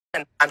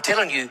And I'm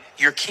telling you,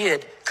 your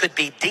kid could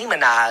be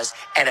demonized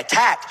and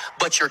attacked,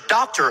 but your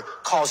doctor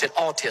calls it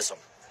autism.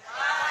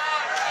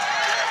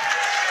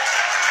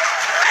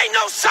 Ain't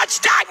no such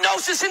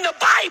diagnosis in the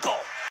Bible.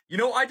 You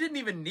know, I didn't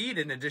even need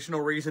an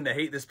additional reason to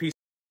hate this piece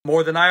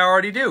more than I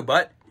already do,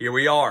 but here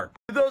we are.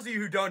 For those of you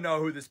who don't know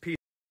who this piece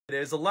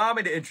is, allow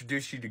me to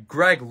introduce you to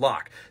Greg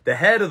Locke, the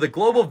head of the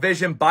Global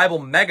Vision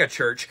Bible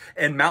Megachurch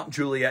in Mount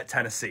Juliet,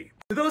 Tennessee.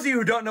 For those of you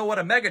who don't know what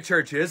a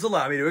megachurch is,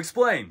 allow me to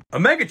explain. A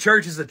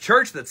megachurch is a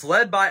church that's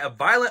led by a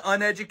violent,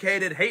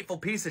 uneducated, hateful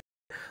piece of shit.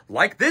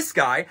 Like this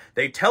guy,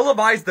 they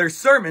televise their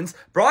sermons,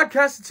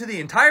 broadcast it to the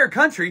entire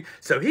country,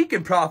 so he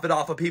can profit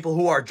off of people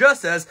who are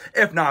just as,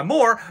 if not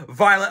more,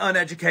 violent,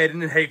 uneducated,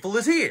 and hateful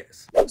as he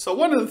is. So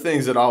one of the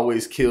things that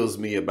always kills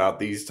me about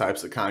these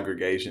types of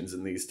congregations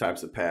and these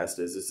types of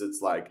pastors is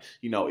it's like,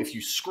 you know, if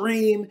you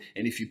scream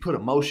and if you put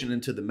emotion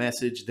into the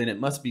message, then it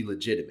must be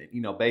legitimate.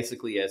 You know,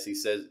 basically, as he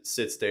says,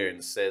 sits there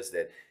and says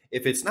that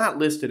if it's not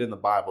listed in the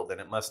Bible, then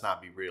it must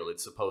not be real.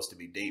 It's supposed to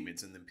be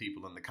demons. And then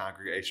people in the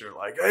congregation are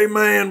like,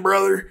 amen,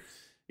 brother.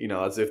 You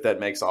know, as if that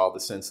makes all the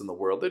sense in the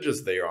world. They're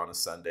just there on a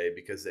Sunday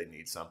because they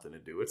need something to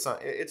do.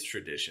 It's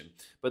tradition.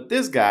 But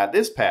this guy,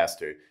 this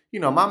pastor, you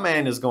know, my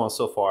man is going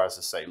so far as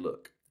to say,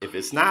 look, if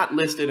it's not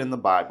listed in the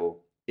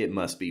Bible, it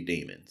must be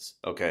demons,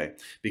 okay?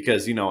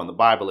 Because, you know, in the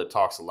Bible, it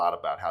talks a lot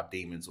about how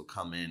demons will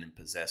come in and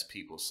possess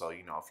people. So,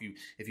 you know,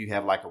 if you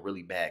have like a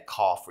really bad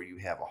cough or you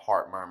have a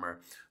heart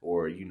murmur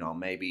or, you know,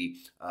 maybe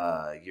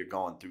you're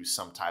going through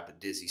some type of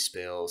dizzy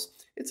spells,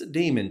 it's a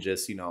demon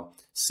just, you know,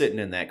 sitting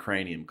in that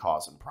cranium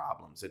causing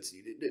problems.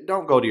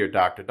 Don't go to your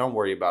doctor. Don't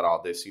worry about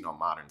all this, you know,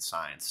 modern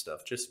science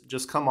stuff.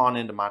 Just come on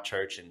into my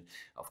church and,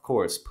 of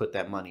course, put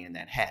that money in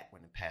that hat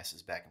when it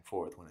passes back and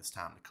forth when it's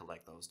time to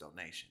collect those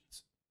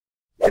donations.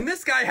 And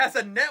this guy has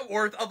a net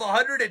worth of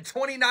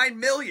 $129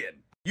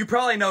 million. You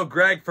probably know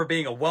Greg for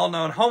being a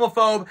well-known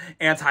homophobe,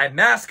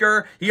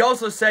 anti-masker. He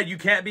also said you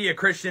can't be a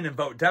Christian and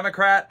vote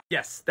Democrat.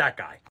 Yes, that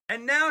guy.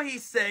 And now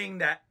he's saying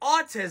that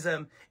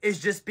autism is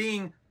just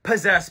being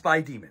possessed by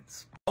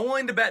demons. I'm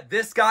willing to bet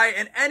this guy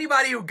and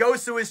anybody who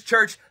goes to his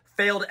church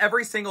failed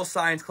every single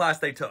science class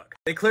they took.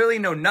 They clearly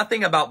know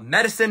nothing about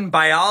medicine,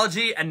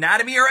 biology,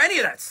 anatomy, or any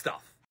of that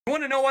stuff. You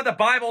want to know why the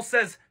Bible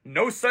says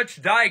no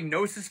such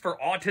diagnosis for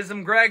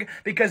autism, Greg?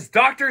 Because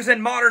doctors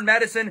and modern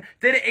medicine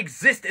didn't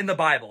exist in the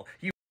Bible.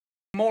 You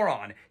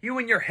moron. You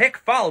and your hick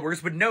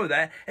followers would know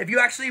that if you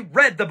actually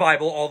read the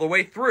Bible all the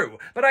way through.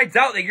 But I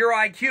doubt that your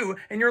IQ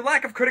and your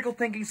lack of critical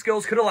thinking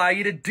skills could allow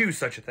you to do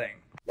such a thing.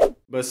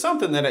 But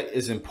something that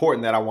is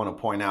important that I want to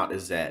point out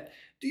is that,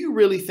 do you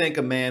really think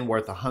a man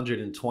worth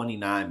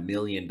 $129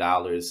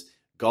 million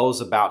goes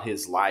about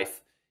his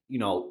life, you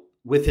know,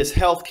 with his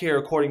health care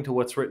according to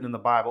what's written in the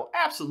Bible?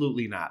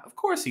 Absolutely not. Of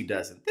course he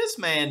doesn't. This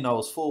man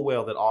knows full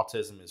well that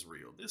autism is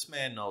real. This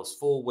man knows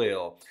full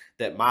well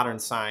that modern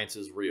science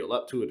is real,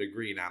 up to a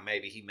degree. Now,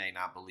 maybe he may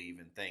not believe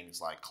in things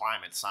like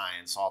climate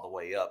science all the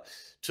way up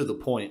to the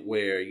point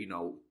where, you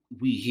know,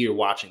 we here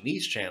watching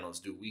these channels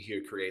do, we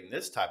here creating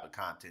this type of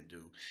content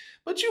do.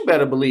 But you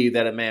better believe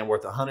that a man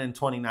worth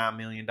 $129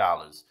 million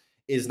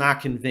is not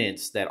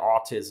convinced that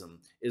autism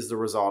is the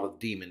result of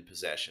demon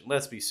possession.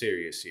 Let's be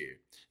serious here.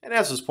 And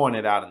as was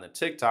pointed out in the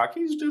TikTok,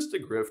 he's just a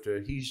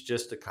grifter. He's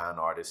just a con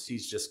artist.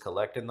 He's just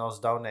collecting those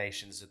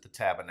donations at the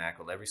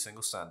tabernacle every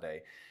single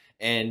Sunday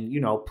and,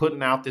 you know,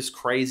 putting out this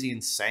crazy,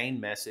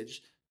 insane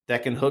message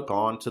that can hook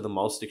on to the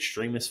most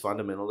extremist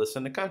fundamentalists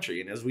in the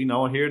country. And as we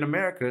know here in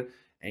America,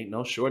 ain't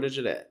no shortage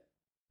of that.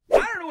 I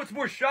don't know what's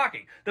more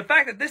shocking. The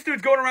fact that this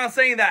dude's going around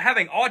saying that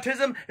having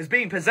autism is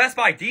being possessed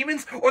by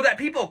demons, or that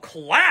people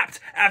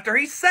clapped after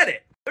he said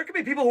it. There could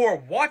be people who are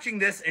watching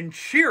this and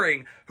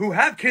cheering who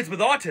have kids with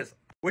autism.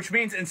 Which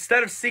means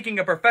instead of seeking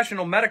a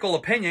professional medical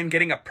opinion,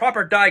 getting a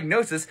proper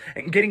diagnosis,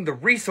 and getting the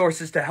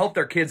resources to help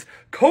their kids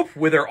cope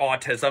with their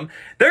autism,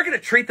 they're going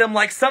to treat them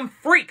like some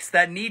freaks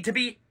that need to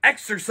be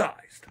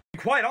exorcised.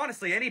 Quite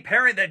honestly, any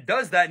parent that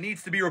does that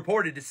needs to be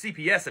reported to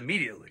CPS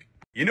immediately.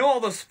 You know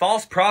all those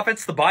false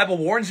prophets the Bible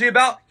warns you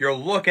about? You're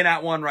looking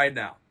at one right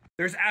now.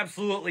 There's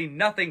absolutely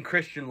nothing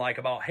Christian-like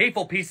about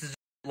hateful pieces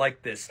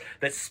like this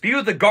that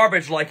spew the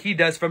garbage like he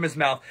does from his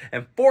mouth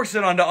and force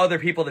it onto other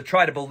people to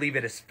try to believe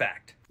it as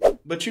fact.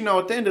 But, you know,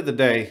 at the end of the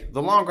day,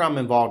 the longer I'm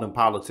involved in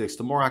politics,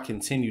 the more I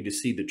continue to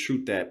see the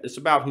truth that it's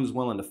about who's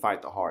willing to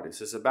fight the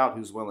hardest. It's about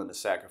who's willing to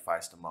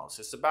sacrifice the most.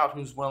 It's about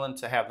who's willing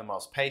to have the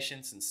most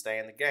patience and stay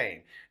in the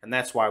game. And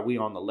that's why we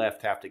on the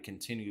left have to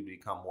continue to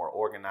become more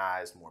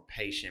organized, more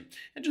patient,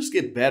 and just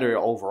get better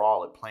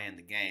overall at playing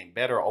the game,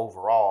 better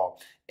overall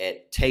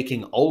at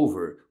taking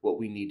over what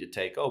we need to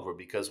take over,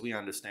 because we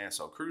understand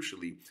so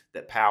crucially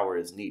that power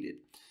is needed.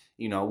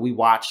 You know, we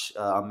watch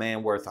a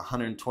man worth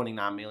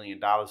 $129 million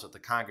with the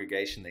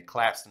congregation that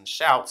claps and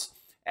shouts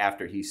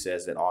after he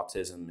says that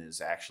autism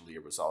is actually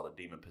a result of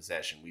demon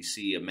possession. We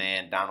see a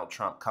man, Donald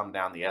Trump, come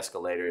down the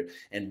escalator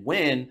and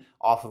win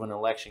off of an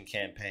election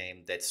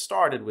campaign that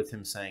started with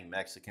him saying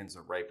Mexicans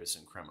are rapists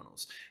and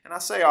criminals. And I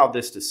say all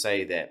this to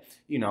say that,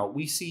 you know,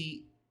 we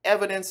see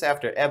evidence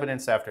after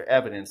evidence after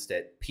evidence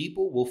that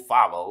people will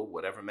follow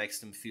whatever makes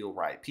them feel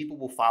right. People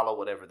will follow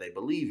whatever they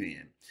believe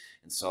in.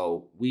 And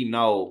so we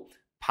know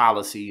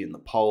policy and the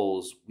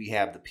polls, we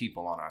have the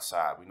people on our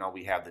side. We know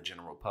we have the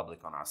general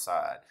public on our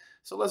side.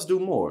 So let's do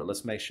more.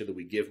 Let's make sure that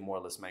we give more.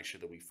 Let's make sure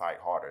that we fight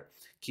harder,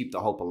 keep the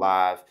hope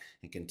alive,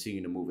 and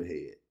continue to move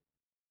ahead.